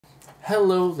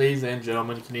Hello, ladies and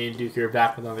gentlemen, Canadian Duke here,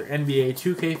 back with another NBA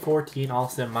 2K14,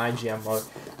 also in my GM mode,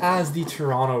 as the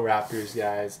Toronto Raptors,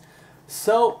 guys.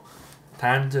 So,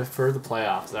 for the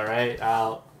playoffs, alright?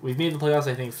 We've made the playoffs,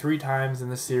 I think, 3 times in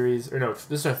this series, or no,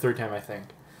 this is our 3rd time, I think.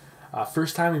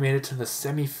 First time we made it to the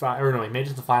we made it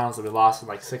to the finals and we lost in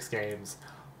like 6 games.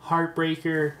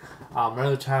 Heartbreaker.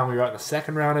 Another time we were out in the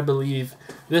 2nd round, I believe.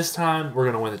 This time, we're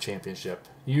going to win the championship.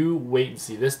 You wait and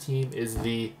see. This team is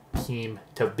the team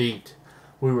to beat.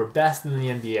 We were best in the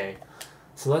NBA.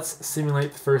 So let's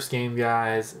simulate the first game,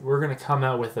 guys. We're going to come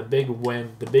out with a big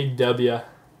win, the big W.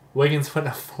 Wiggins putting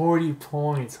up 40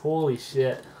 points. Holy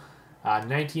shit.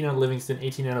 19 out of Livingston,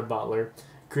 18 out of Butler.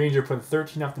 Granger putting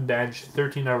 13 off the bench,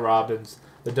 13 out of Robbins.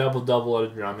 The double-double out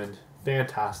of Drummond.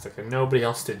 Fantastic. And nobody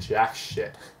else did jack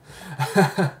shit.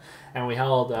 And we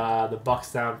held the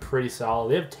Bucks down pretty solid.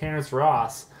 They have Terrence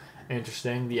Ross.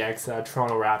 Interesting, the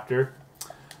ex-Toronto Raptor.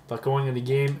 But going into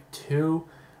game 2,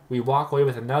 we walk away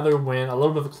with another win, a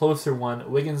little bit of a closer one.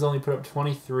 Wiggins only put up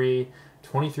 23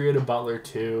 out of Butler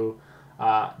too.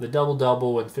 The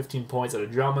double-double with 15 points out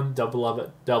of Drummond,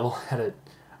 double-double at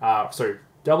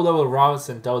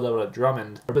Robinson, double-double at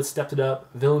Drummond. But stepped it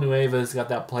up. Villanueva's got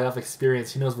that playoff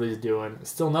experience. He knows what he's doing.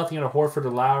 Still nothing out of Horford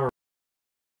or Lowry.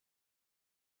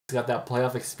 He's got that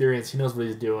playoff experience. He knows what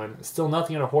he's doing. Still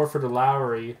nothing out of Horford or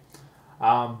Lowry.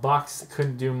 Bucks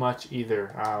couldn't do much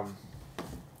either.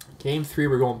 Game 3,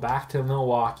 we're going back to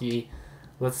Milwaukee.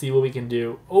 Let's see what we can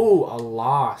do. Oh, a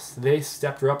loss. They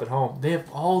stepped her up at home. They have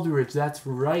Aldridge. That's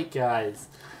right, guys.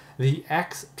 The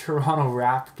ex-Toronto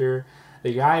Raptor.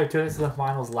 The guy who took us to the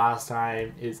finals last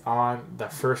time is on the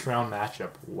first round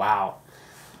matchup. Wow.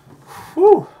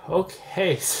 Whew.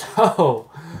 Okay, so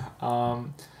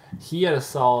he had a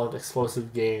solid,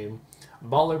 explosive game.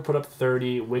 Butler put up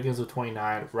 30, Wiggins with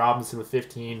 29, Robinson with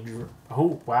 15.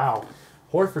 Oh, wow.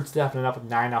 Horford stepping it up with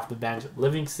 9 off the bench.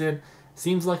 Livingston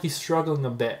seems like he's struggling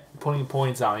a bit, putting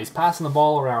points on. He's passing the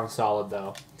ball around solid,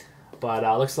 though. But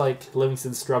looks like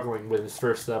Livingston's struggling with his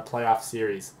first playoff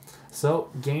series.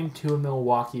 So, game 2 in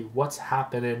Milwaukee. What's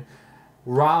happening?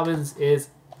 Robbins is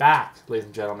back, ladies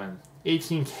and gentlemen.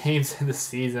 18 games in the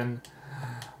season.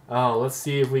 Oh, let's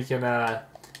see if we can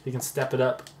step it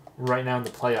up right now in the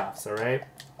playoffs, alright?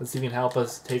 Let's see if he can help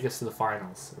us take us to the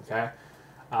finals, okay?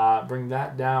 Bring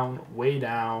that down, way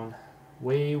down.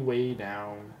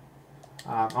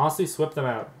 Honestly, swip them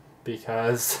out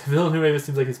because Villanueva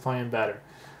seems like he's playing better.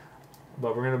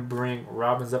 But we're going to bring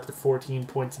Robbins up to 14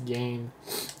 points a game.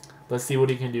 Let's see what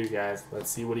he can do, guys. Let's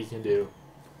see what he can do.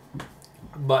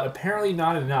 But apparently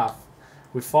not enough.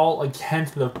 We fall again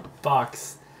to the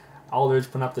Bucks. Aldridge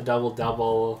putting up the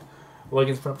double-double.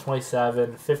 Wiggins put up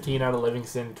 27, 15 out of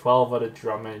Livingston, 12 out of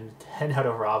Drummond, 10 out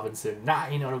of Robinson,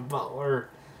 9 out of Butler.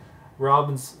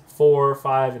 Robbins 4,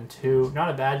 5, and 2. Not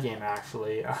a bad game,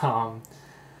 actually.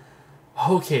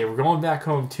 Okay, we're going back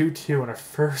home 2-2 in our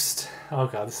first. Oh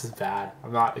god, this is bad.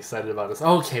 I'm not excited about this.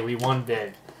 Okay, we won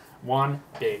big.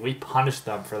 We punished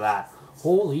them for that.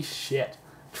 Holy shit.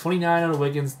 29 out of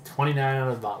Wiggins, 29 out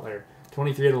of Butler,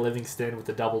 23 out of Livingston with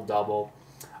the double-double.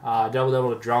 Double-double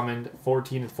with Drummond,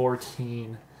 14 and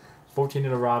 14. 14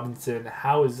 out of Robinson.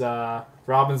 How is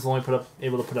Robbins only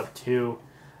able to put up 2?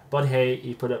 But hey,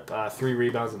 he put up 3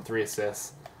 rebounds and 3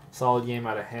 assists. Solid game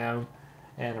out of him.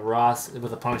 And Ross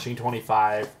with a punishing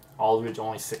 25. Aldridge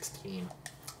only 16.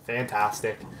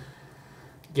 Fantastic.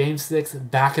 Game 6,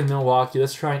 back in Milwaukee.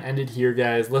 Let's try and end it here,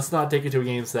 guys. Let's not take it to a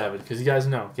Game 7, because you guys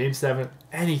know, Game 7,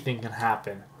 anything can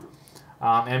happen.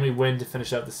 And we win to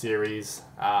finish out the series.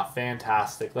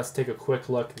 Fantastic. Let's take a quick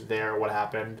look there what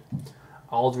happened.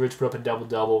 Aldridge put up a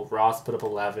double-double. Ross put up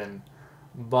 11.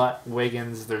 But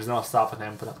Wiggins, there's no stopping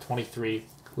him, put up 23.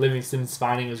 Livingston's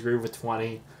finding his groove with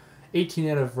 20. 18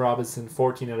 out of Robinson,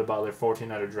 14 out of Butler,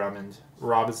 14 out of Drummond.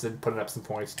 Robinson putting up some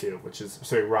points too,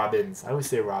 Robbins. I always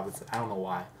say Robinson. I don't know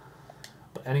why.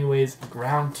 But anyways,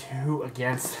 round 2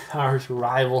 against our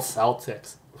rival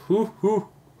Celtics.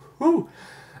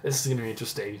 This is going to be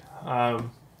interesting.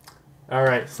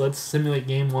 Alright, so let's simulate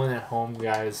game 1 at home,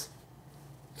 guys.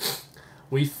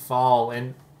 We fall,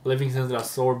 and Livingston's got a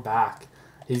sore back.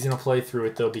 He's going to play through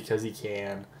it, though, because he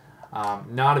can.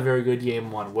 Not a very good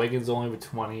game 1. Wiggins only with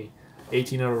 20.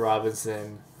 18 out of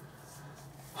Robinson.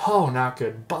 Oh, not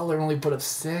good. Butler only put up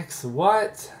 6.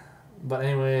 What? But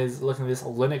anyways, looking at this,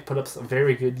 Olynyk put up a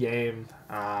very good game.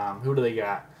 Who do they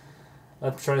got?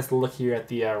 Let's try to look here at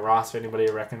the roster.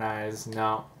 Anybody recognize?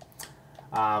 No.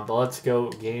 But let's go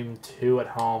game 2 at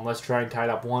home. Let's try and tie it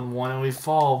up 1-1. And we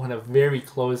fall in a very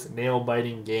close,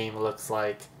 nail-biting game, it looks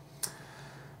like.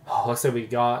 Oh, looks like we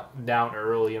got down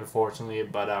early, unfortunately.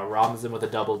 But Robinson with a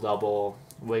double-double.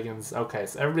 Wiggins. Okay,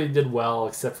 so everybody did well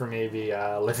except for maybe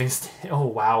Livingston. Oh,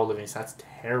 wow, Livingston. That's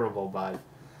terrible, bud.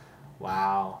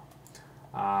 Wow.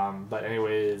 But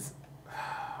anyways,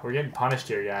 we're getting punished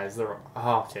here, guys.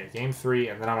 Okay, game 3,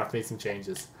 and then I'm going to have to make some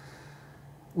changes.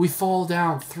 We fall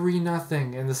down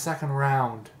 3-0 in the second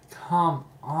round. Come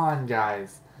on,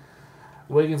 guys.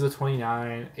 Wiggins with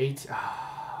 29. 18.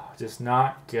 Just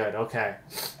not good. Okay.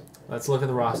 Let's look at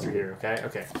the roster here, okay?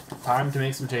 Okay. Time to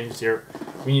make some changes here.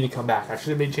 We need to come back. I should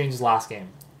have made changes last game.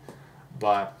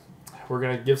 But we're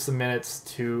going to give some minutes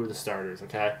to the starters,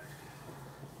 okay?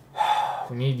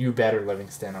 We need you better,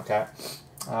 Livingston, okay?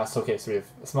 So we have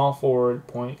a small forward,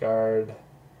 point guard.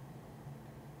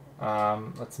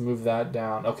 Let's move that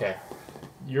down. Okay.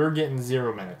 You're getting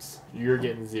 0 minutes. You're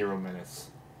getting 0 minutes.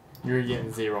 You're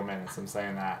getting 0 minutes. I'm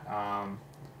saying that.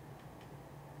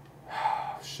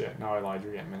 Shit. No, I lied.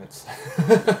 You're getting minutes.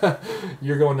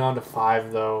 You're going down to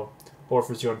 5, though.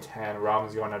 Horford's going to 10.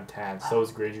 Robin's going down to 10. So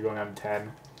is Granger going down to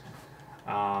 10.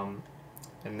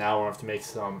 And now we'll have to make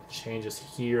some changes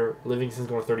here. Livingston's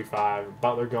going to 35.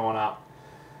 Butler going up.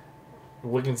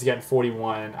 Wiggins getting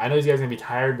 41. I know these guys are going to be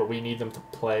tired, but we need them to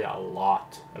play a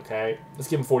lot. Okay? Let's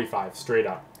give them 45 straight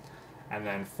up. And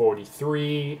then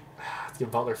 43. Let's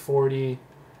give Butler 40.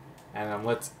 And then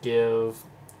let's give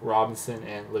Robinson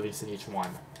and Livingston each 1.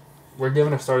 We're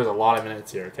giving our starters a lot of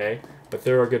minutes here, okay? But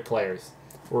they're good players.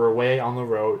 We're away on the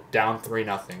road, down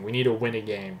 3-0. We need to win a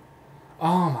game.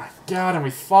 Oh my god, and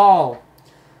we fall!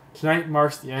 Tonight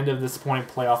marks the end of this disappointing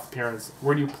playoff appearance.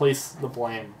 Where do you place the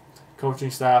blame?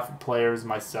 Coaching staff, players,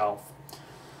 myself.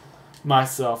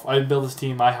 I built this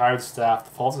team, I hired staff.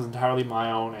 The fault is entirely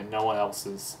my own and no one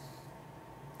else's.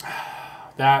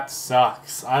 That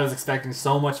sucks. I was expecting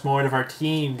so much more out of our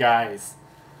team, guys.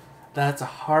 That's a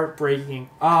heartbreaking.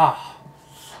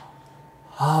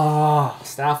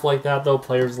 Staff like that, though.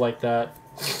 Players like that.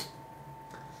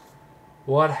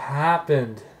 What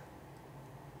happened?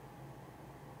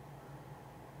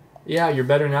 Yeah, you're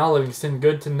better now, Livingston.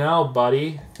 Good to know,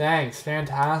 buddy. Thanks.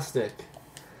 Fantastic.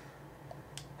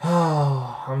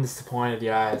 Oh, I'm disappointed,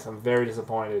 guys. I'm very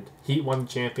disappointed. Heat won the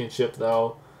championship,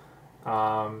 though.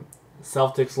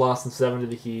 Celtics lost in 7 to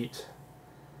the Heat.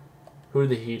 Who did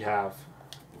the Heat have?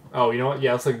 Oh, you know what?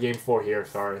 Yeah, let's look at game 4 here.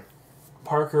 Sorry.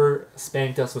 Parker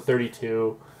spanked us with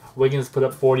 32. Wiggins put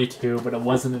up 42, but it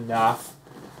wasn't enough.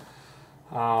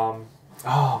 Oh,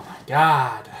 my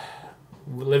God.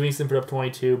 Livingston put up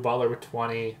 22. Butler with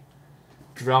 20.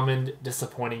 Drummond,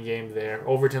 disappointing game there.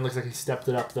 Overton looks like he stepped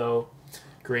it up, though.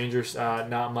 Granger,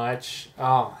 not much.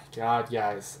 Oh, my God,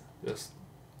 guys.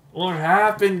 What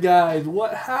happened, guys?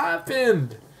 What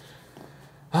happened?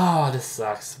 Oh, this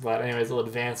sucks. But anyways, we'll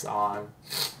advance on.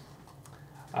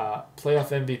 Playoff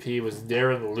MVP was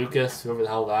Darren Lucas, whoever the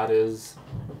hell that is.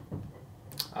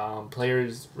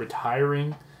 Players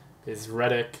retiring is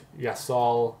Redick,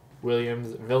 Gasol,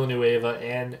 Williams, Villanueva,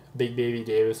 and Big Baby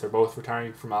Davis are both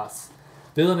retiring from us.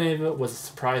 Villanueva was a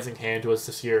surprising hand to us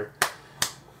this year.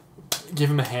 Give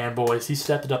him a hand, boys. He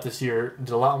stepped it up this year,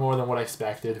 did a lot more than what I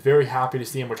expected. Very happy to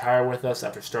see him retire with us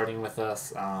after starting with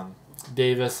us.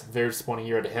 Davis, very disappointing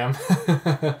year to him.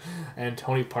 And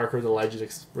Tony Parker, the legend,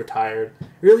 retired.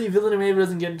 Really, Villanueva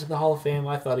doesn't get into the Hall of Fame?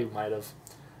 I thought he might have.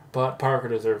 But Parker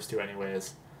deserves to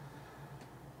anyways.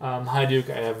 Hi,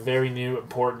 Duke. I have a very new,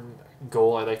 important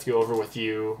goal I'd like to go over with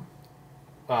you.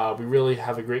 We really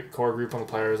have a great core group on the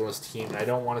players on this team, and I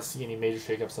don't want to see any major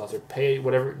shakeups out there. Pay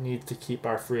whatever it needs to keep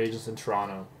our free agents in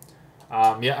Toronto.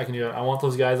 Yeah, I can do that. I want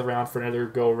those guys around for another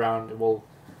go-around, and we'll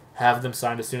have them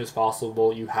signed as soon as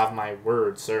possible. You have my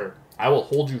word, sir. I will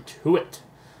hold you to it.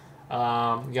 You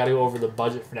got to go over the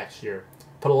budget for next year.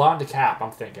 Put a lot into cap,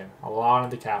 I'm thinking. A lot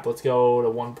into cap. Let's go to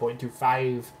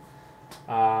 1.25.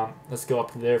 Let's go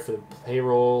up there for the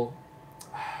payroll.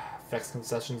 Effects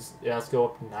concessions. Yeah, let's go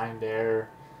up to 9 there.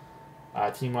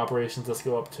 Team operations, let's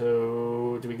go up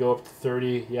to... Do we go up to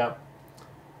 30? Yep.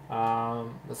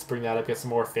 Let's bring that up. Get some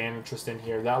more fan interest in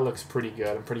here. That looks pretty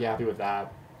good. I'm pretty happy with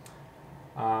that.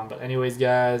 But anyways,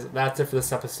 guys, that's it for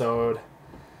this episode.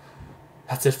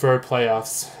 That's it for our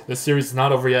playoffs. This series is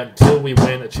not over yet until we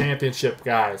win a championship,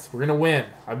 guys. We're going to win,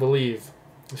 I believe.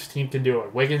 This team can do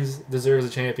it. Wiggins deserves a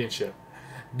championship.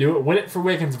 Do it. Win it for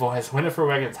Wiggins, boys. Win it for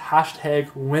Wiggins.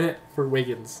 Hashtag win it for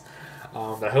Wiggins.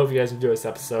 But I hope you guys enjoyed this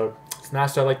episode.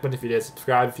 Smash that like button if you did.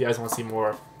 Subscribe if you guys want to see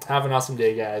more. Have an awesome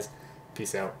day, guys.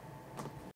 Peace out.